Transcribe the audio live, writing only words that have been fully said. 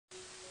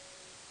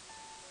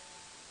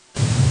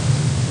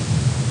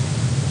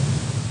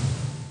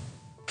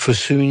For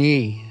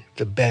Sunyi,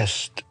 the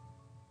best.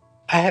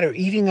 I had her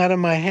eating out of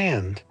my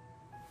hand,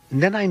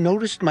 and then I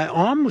noticed my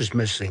arm was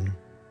missing.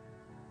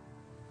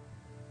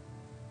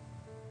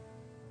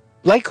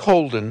 Like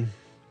Holden,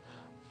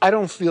 I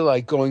don't feel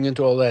like going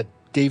into all that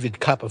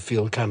David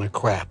Copperfield kind of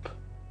crap.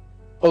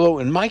 Although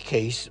in my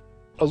case,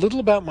 a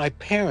little about my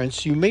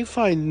parents you may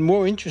find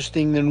more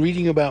interesting than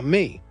reading about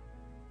me.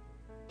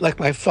 Like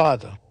my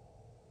father,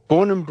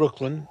 born in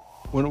Brooklyn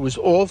when it was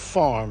all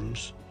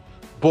farms,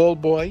 ball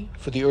boy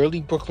for the early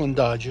Brooklyn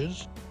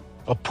Dodgers,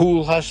 a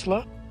pool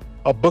hustler,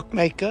 a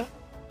bookmaker,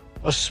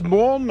 a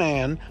small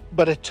man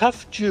but a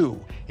tough Jew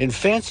in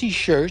fancy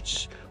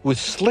shirts with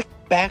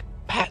slick-back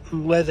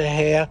patent leather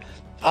hair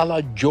a la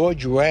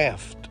George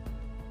Raft.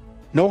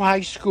 No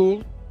high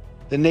school,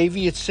 the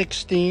Navy at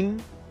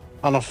 16,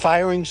 on a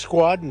firing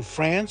squad in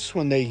France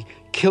when they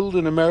killed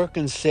an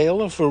American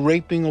sailor for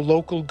raping a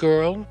local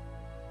girl.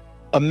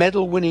 A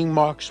medal-winning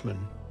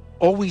marksman,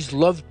 always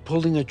loved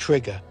pulling a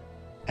trigger,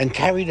 and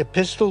carried a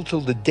pistol till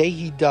the day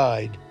he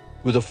died,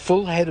 with a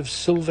full head of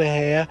silver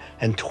hair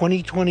and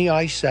 20/20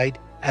 eyesight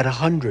at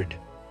 100.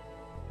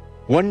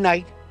 One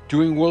night,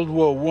 during World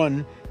War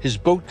I, his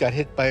boat got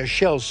hit by a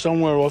shell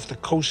somewhere off the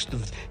coast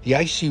of the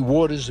icy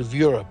waters of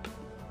Europe.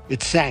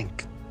 It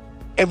sank.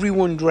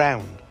 Everyone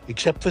drowned,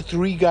 except for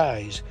 3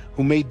 guys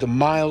who made the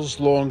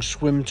miles-long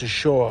swim to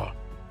shore.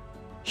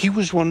 He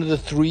was one of the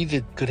 3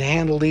 that could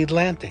handle the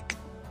Atlantic.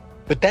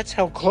 But that's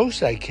how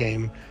close I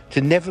came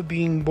to never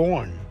being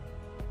born.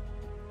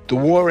 The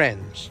war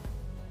ends.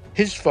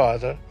 His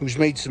father, who's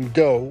made some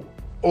dough,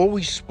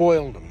 always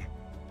spoiled him,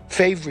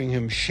 favoring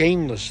him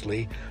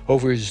shamelessly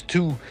over his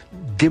 2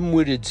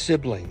 dim-witted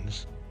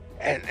siblings.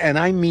 And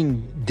I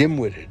mean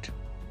dim-witted.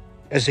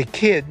 As a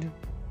kid,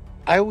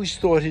 I always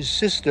thought his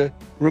sister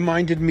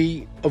reminded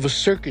me of a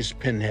circus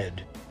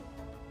pinhead.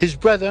 His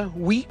brother,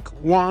 weak,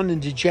 wan,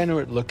 and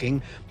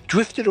degenerate-looking,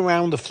 drifted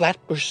around the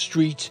Flatbush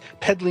streets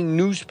peddling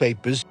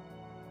newspapers